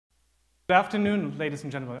Good afternoon, ladies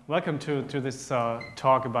and gentlemen. Welcome to this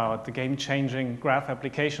talk about the game-changing graph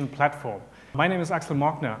application platform. My name is Axel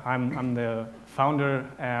Morgner. I'm the founder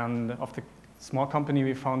of the small company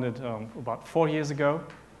we founded about 4 years ago,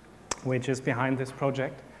 which is behind this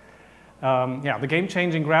project. The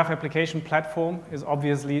game-changing graph application platform is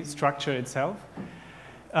obviously Structr itself.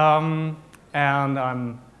 And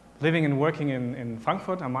I'm living and working in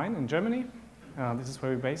Frankfurt am Main in Germany. This is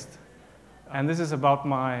where we're based. And this is about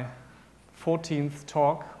my 14th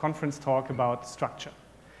conference talk about Structr.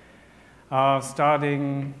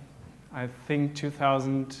 Starting, I think,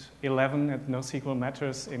 2011 at NoSQL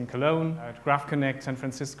Matters in Cologne, at Graph Connect San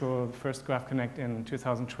Francisco, the first Graph Connect in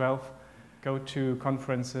 2012. Go to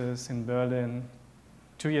conferences in Berlin,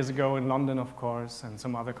 2 years ago in London, of course, and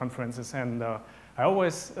some other conferences. And I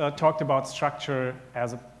always talked about Structr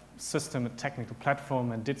as a system, a technical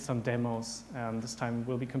platform, and did some demos. And this time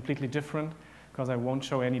will be completely different because I won't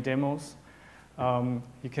show any demos.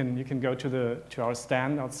 You can go to our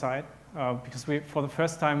stand outside because for the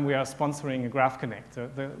first time we are sponsoring a Graph Connect.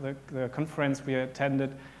 The conference we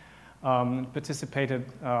attended, participated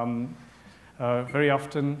very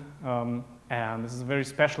often, and this is a very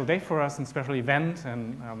special day for us and special event,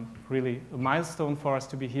 and really a milestone for us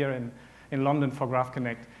to be here in London for Graph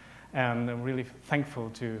Connect, and I'm really thankful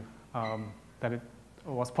to that it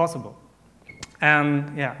was possible.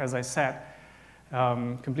 And yeah, as I said,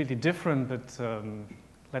 completely different, but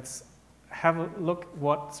let's have a look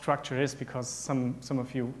what Structr is, because some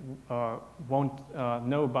of you won't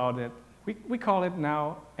know about it. We call it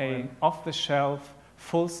now an off-the-shelf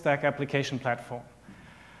full-stack application platform.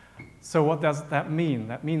 So what does that mean?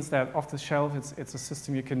 That means that off-the-shelf, it's a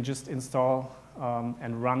system you can just install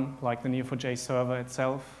and run like the Neo4j server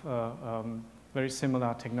itself, very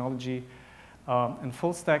similar technology. And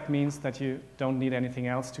full-stack means that you don't need anything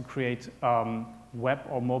else to create web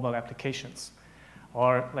or mobile applications.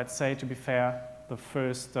 Or let's say, to be fair, the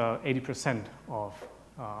first 80% of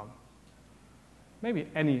maybe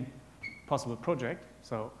any possible project.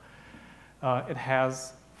 So it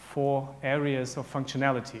has 4 areas of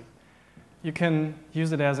functionality. You can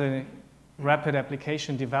use it as a rapid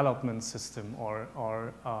application development system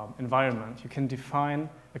or environment. You can define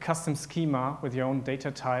a custom schema with your own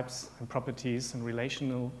data types and properties and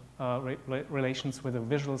relational relations with a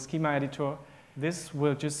visual schema editor. This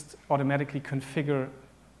will just automatically configure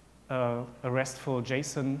a RESTful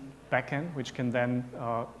JSON backend, which can then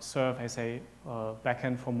serve as a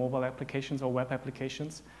backend for mobile applications or web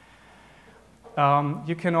applications.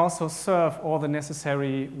 You can also serve all the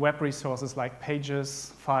necessary web resources like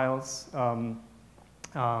pages, files,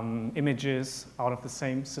 images out of the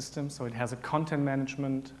same system. So it has a content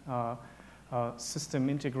management system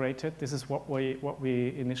integrated. This is what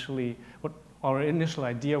our initial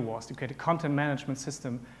idea was, to create a content management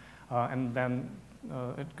system, and then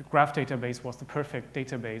a graph database was the perfect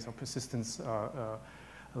database or persistence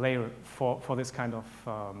layer for this kind of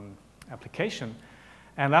application.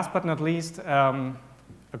 And last but not least, a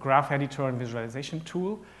graph editor and visualization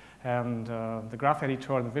tool. And the graph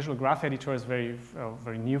editor, the visual graph editor, is very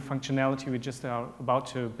new functionality. We just are about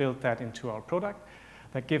to build that into our product.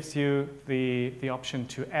 That gives you the option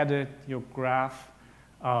to edit your graph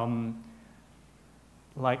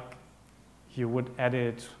like you would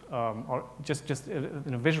edit, or just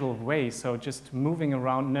in a visual way. So just moving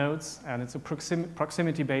around nodes, and it's a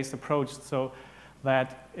proximity-based approach, so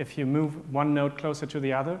that if you move one node closer to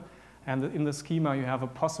the other, and in the schema you have a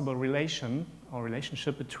possible relation or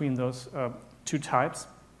relationship between those 2 types,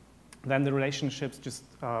 then the relationships just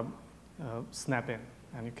snap in,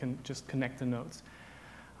 and you can just connect the nodes.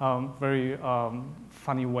 Very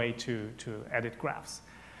funny way to edit graphs.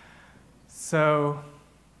 So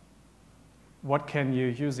what can you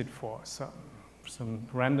use it for? So some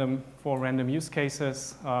 4 random use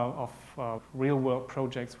cases of real-world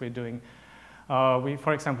projects we're doing.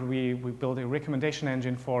 For example, we built a recommendation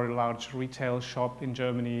engine for a large retail shop in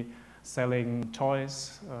Germany selling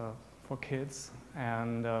toys for kids.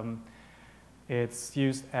 And it's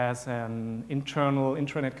used as an internal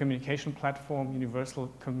intranet communication platform,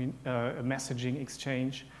 universal messaging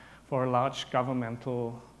exchange for a large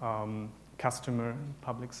governmental customer,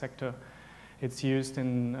 public sector. It's used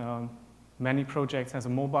in many projects as a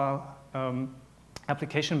mobile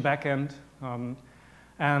application backend.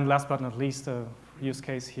 And last but not least, a use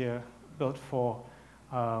case here built for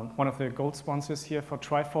one of the gold sponsors here for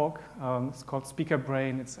Trifork. It's called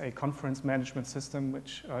SpeakerBrain. It's a conference management system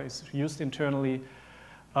which is used internally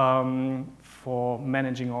for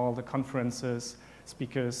managing all the conferences,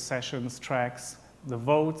 speakers, sessions, tracks, the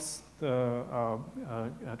votes the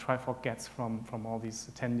Trifork gets from all these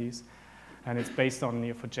attendees. and it's based on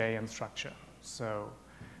Neo4j and Structr. So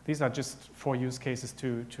these are just 4 use cases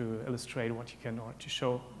to illustrate what you can, or to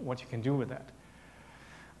show what you can do with that.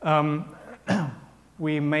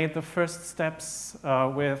 We made the first steps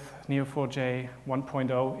with Neo4j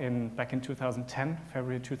 1.0 back in 2010.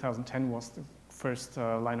 February 2010 was the first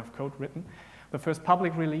line of code written. The first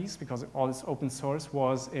public release, because all is open source,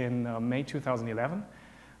 was in May 2011,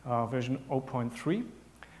 version 0.3.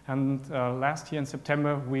 And last year in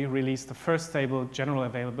September, we released the first stable general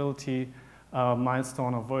availability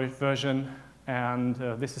milestone or version. And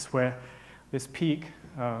this is where this peak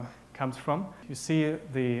comes from. You see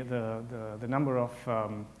the number of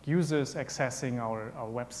users accessing our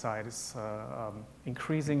website is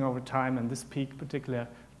increasing over time, and this particular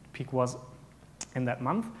peak was in that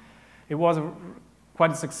month. It was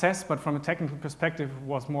quite a success, but from a technical perspective, it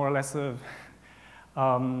was more or less a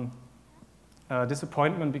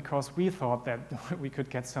disappointment, because we thought that we could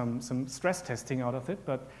get some stress testing out of it,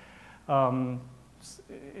 but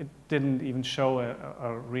it didn't even show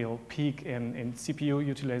a real peak in CPU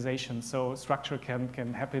utilization. So Structr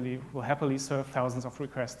will happily serve thousands of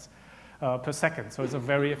requests per second. So it's a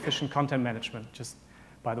very efficient content management, just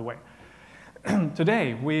by the way.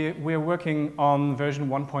 Today, we're working on version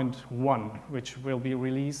 1.1, which will be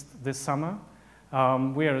released this summer.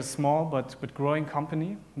 We are a small but growing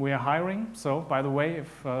company. We are hiring. So, by the way,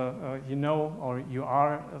 if you know or you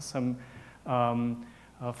are some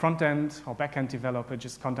front-end or back-end developer,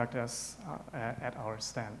 just contact us at our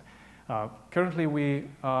stand. Currently, we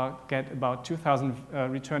get about 2,000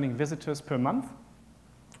 returning visitors per month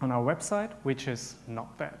on our website, which is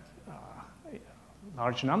not that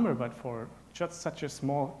large number, but for just such a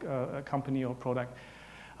small company or product,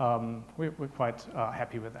 we're quite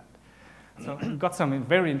happy with that. So got some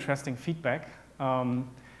very interesting feedback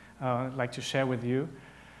I'd like to share with you.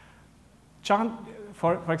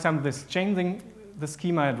 For example, this changing the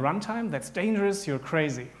schema at runtime, that's dangerous, you're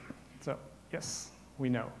crazy. So yes, we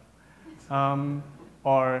know.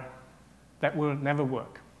 Or that will never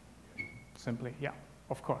work. Simply, yeah,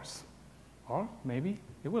 of course. Or maybe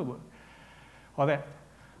it will work. Or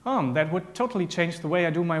that would totally change the way I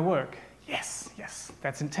do my work. Yes, yes,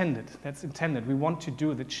 that's intended. That's intended. We want to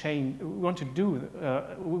do the change. We want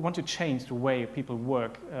to change the way people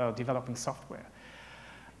work developing software.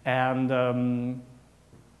 And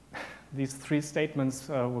these 3 statements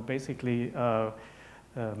were basically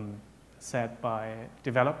said by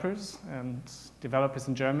developers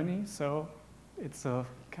in Germany. So it's a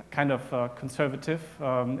kind of conservative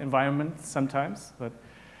environment sometimes, but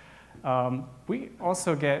we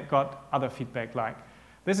also got other feedback like,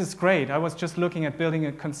 this is great, I was just looking at building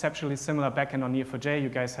a conceptually similar backend on Neo4j, you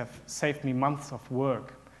guys have saved me months of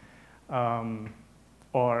work.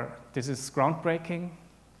 Or this is groundbreaking,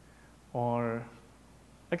 or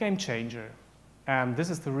a game changer. And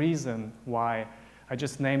this is the reason why I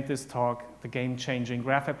just named this talk the Game-Changing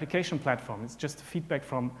Graph Application Platform. It's just feedback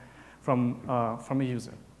from a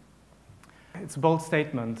user. It's a bold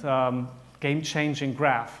statement. Game-changing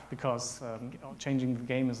graph, because changing the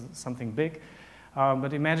game is something big.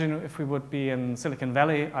 But imagine if we would be in Silicon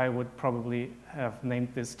Valley, I would probably have named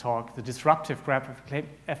this talk the Disruptive Graph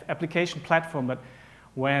Application Platform. But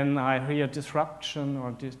when I hear disruption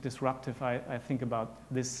or disruptive, I think about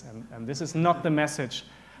this, and this is not the message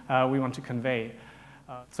we want to convey.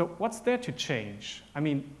 So what's there to change? I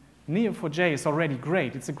mean, Neo4j is already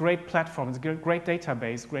great. It's a great platform. It's a great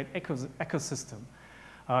database, great ecosystem.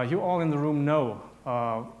 You all in the room know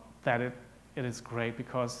that it is great,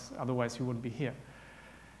 because otherwise you wouldn't be here.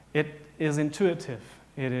 It is intuitive.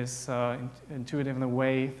 It is intuitive in a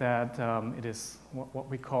way that it is what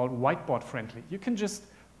we call whiteboard friendly. You can just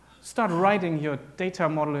start writing your data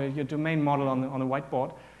model, your domain model on a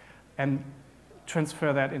whiteboard, and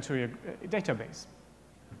transfer that into your database.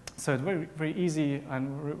 So it's very, very easy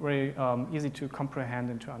and very easy to comprehend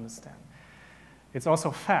and to understand. It's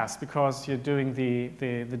also fast, because you're doing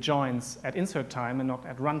the joins at insert time and not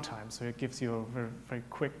at runtime. So it gives you a very, very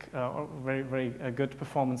quick, very good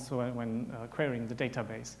performance when querying the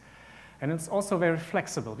database. And it's also very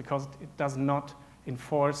flexible, because it does not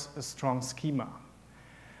enforce a strong schema.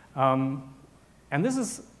 And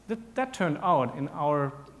that turned out in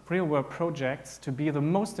our real-world projects to be the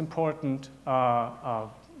most important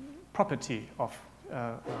property of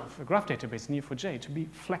a graph database, Neo4j, to be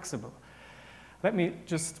flexible.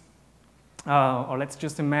 Let's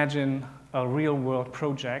just imagine a real-world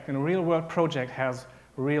project, and a real-world project has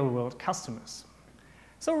real-world customers.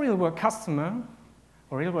 So a real-world customer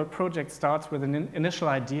or real-world project starts with an initial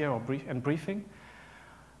idea and briefing.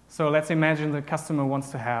 So let's imagine the customer wants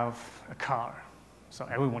to have a car. So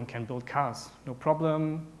everyone can build cars, no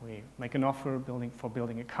problem. We make an offer for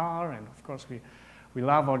building a car, and of course we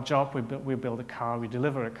love our job. We build a car, we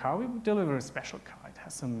deliver a car, we deliver a special car. It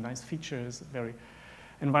has some nice features, very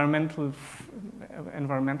environmentally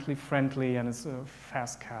friendly, and it's a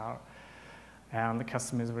fast car. And the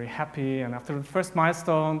customer is very happy, and after the first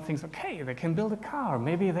milestone, thinks, okay, they can build a car.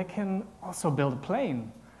 Maybe they can also build a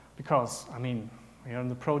plane, because, I mean, we are in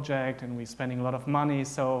the project and we're spending a lot of money,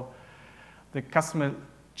 so the customer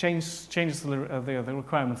changes the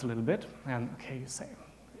requirements a little bit, and okay, you say,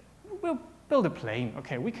 we'll build a plane.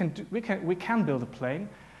 Okay, we can build a plane.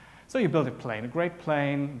 So you build a plane, a great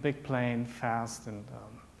plane, big plane, fast, and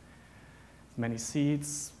many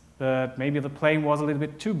seats. But maybe the plane was a little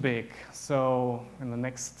bit too big, so in the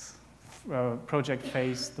next project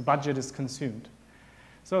phase, the budget is consumed.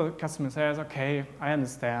 So the customer says, okay, I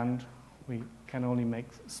understand, we can only make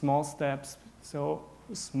small steps, so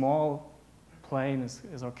a small plane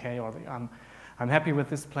is okay, or I'm happy with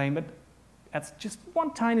this plane, but that's just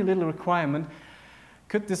one tiny little requirement.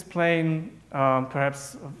 Could this plane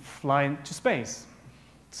perhaps fly into space?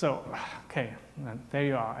 So, okay, and there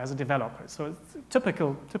you are as a developer. So it's a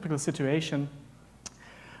typical situation.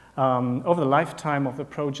 Over the lifetime of the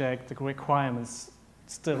project, the requirements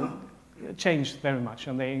still change very much,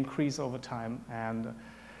 and they increase over time.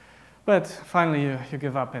 But finally, you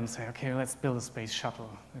give up and say, okay, let's build a space shuttle.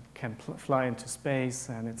 It can fly into space,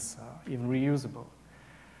 and it's even reusable.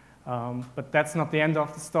 But that's not the end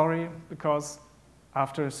of the story, because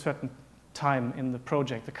after a certain time in the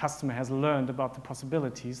project, the customer has learned about the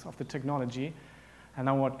possibilities of the technology, and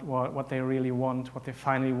now what they really want, what they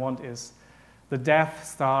finally want, is the Death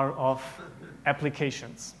Star of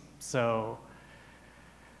applications. So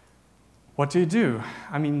what do?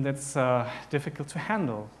 I mean, that's difficult to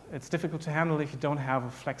handle. It's difficult to handle if you don't have a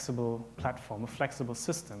flexible platform, a flexible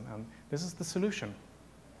system, and this is the solution.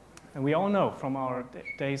 And we all know from our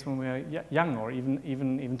days when we were young, or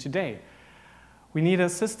even today, we need a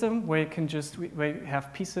system where where you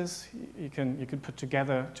have pieces you can put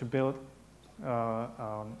together to build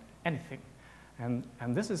anything. And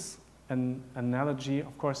this is an analogy.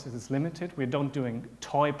 Of course, it is limited. We don't doing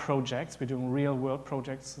toy projects. We're doing real world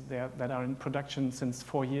projects that are in production since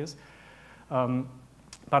 4 years.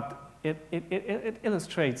 But it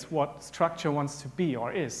illustrates what Structr wants to be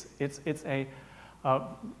or is. It's a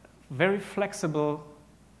very flexible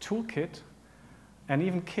toolkit, and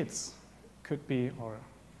even kids could be or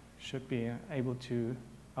should be able to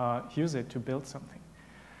use it to build something.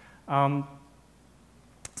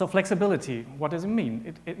 So flexibility, what does it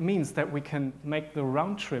mean? It means that we can make the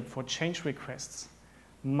round trip for change requests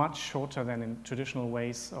much shorter than in traditional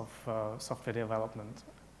ways of software development.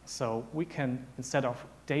 So we can, instead of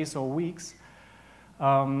days or weeks,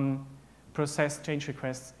 process change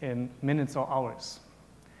requests in minutes or hours.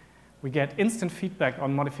 We get instant feedback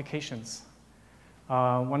on modifications.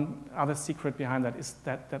 One other secret behind that is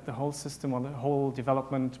that the whole system or the whole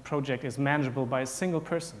development project is manageable by a single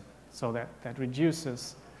person. So that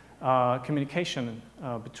reduces communication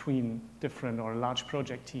between different or large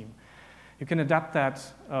project team. You can adapt that,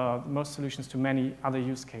 most solutions, to many other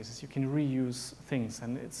use cases. You can reuse things,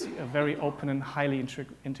 and it's very open and highly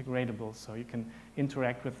integratable, so you can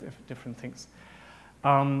interact with different things.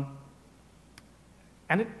 And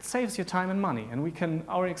it saves you time and money. And we can,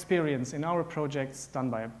 our experience in our projects done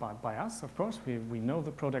by us, of course, we know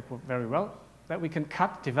the product very well, that we can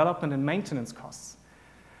cut development and maintenance costs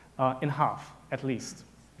in half, at least.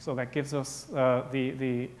 So that gives us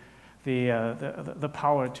the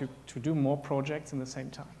power to do more projects in the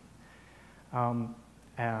same time.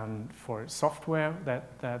 And for software,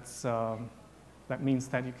 that means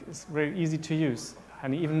that it's very easy to use.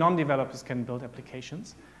 And even non-developers can build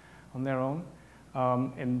applications on their own.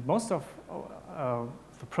 In most of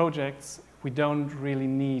the projects, we don't really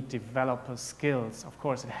need developer skills. Of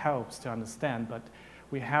course, it helps to understand, but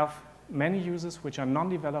we have many users which are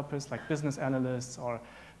non-developers, like business analysts or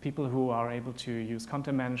people who are able to use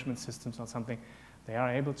content management systems or something. They are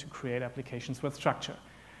able to create applications with Structr.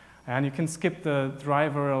 And you can skip the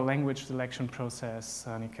driver or language selection process,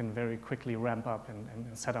 and you can very quickly ramp up and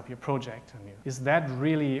set up your project. Is that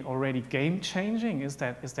really already game-changing? Is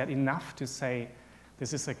that enough to say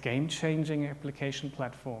this is a game-changing application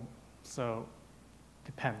platform? So,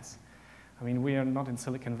 depends. I mean, we are not in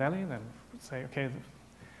Silicon Valley, then say, okay,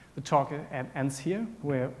 the talk ends here.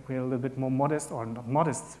 We're a little bit more modest, or not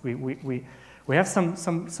modest. We have some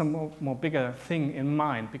more bigger thing in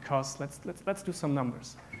mind, because let's do some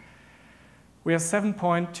numbers. We have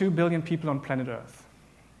 7.2 billion people on planet Earth.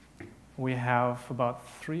 We have about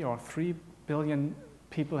 3 billion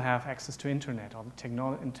people have access to internet or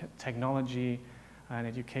technology and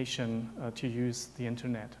education to use the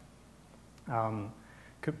internet.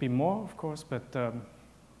 Could be more, of course, but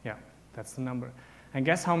yeah, that's the number. And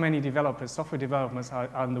guess how many developers, software developers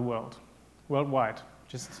are in the world, worldwide?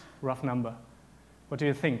 Just rough number. What do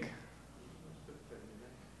you think?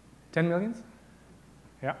 10 million?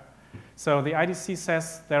 Yeah. So the IDC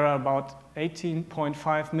says there are about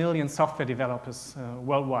 18.5 million software developers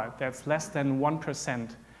worldwide. That's less than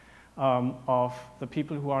 1% of the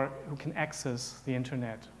people who can access the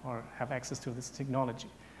internet or have access to this technology.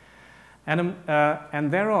 And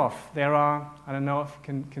thereof, there are, I don't know if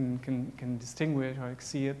you can distinguish or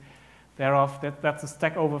see it, thereof, that's a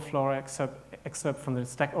Stack Overflow excerpt from the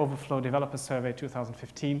Stack Overflow Developer Survey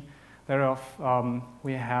 2015. Thereof,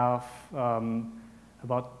 we have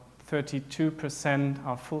about 32%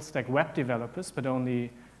 are full-stack web developers, but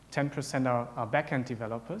only 10% are back-end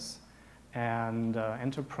developers. And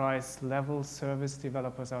enterprise-level service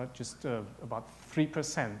developers are just about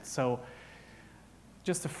 3%. So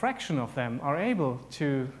just a fraction of them are able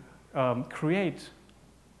to create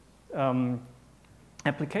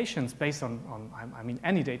applications based on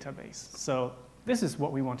any database. So this is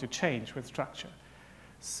what we want to change with Structr.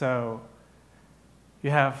 So you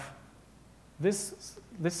have this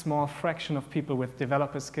small fraction of people with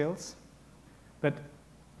developer skills, but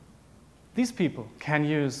these people can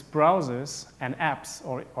use browsers and apps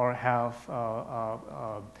or have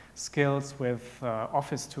skills with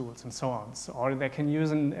office tools and so on. So, or they can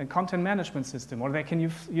use a content management system, or they can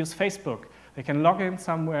use Facebook. They can log in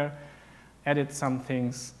somewhere, edit some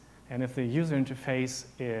things, and if the user interface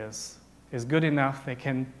is good enough, they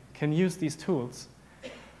can use these tools.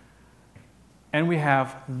 And we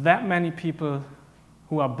have that many people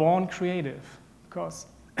who are born creative, because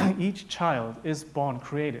each child is born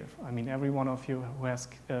creative. I mean, every one of you who has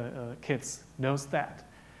kids knows that.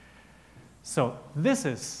 So this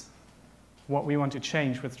is what we want to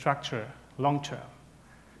change with Structr long term.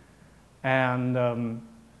 And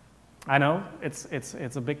I know it's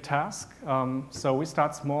a big task. So we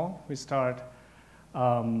start small. We start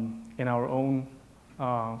in our own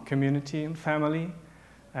community and family.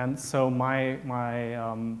 And so my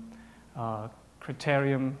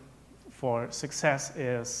criterion for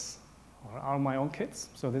success are my own kids.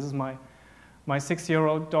 So this is my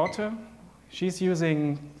 6-year-old daughter. She's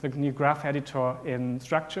using the new graph editor in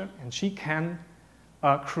Structr, and she can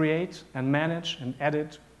create and manage and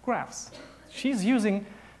edit graphs. She's using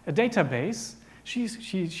a database. She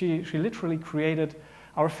literally created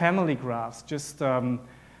our family graphs, just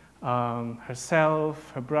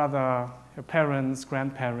herself, her brother, her parents,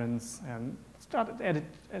 grandparents, and started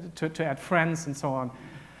to add friends and so on.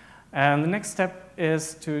 And the next step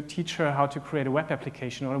is to teach her how to create a web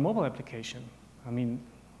application or a mobile application. I mean,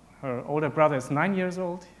 her older brother is 9 years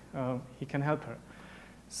old. He can help her.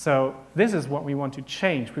 So this is what we want to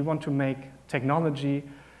change. We want to make technology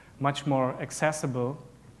much more accessible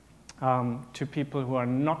to people who are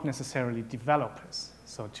not necessarily developers.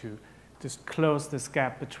 So to just close this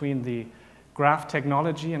gap between the graph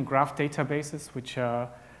technology and graph databases, which are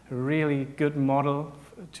a really good model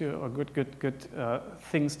or good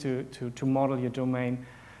things to model your domain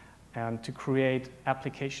and to create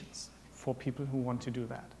applications for people who want to do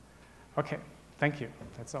that. Okay, thank you.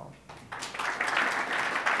 That's all.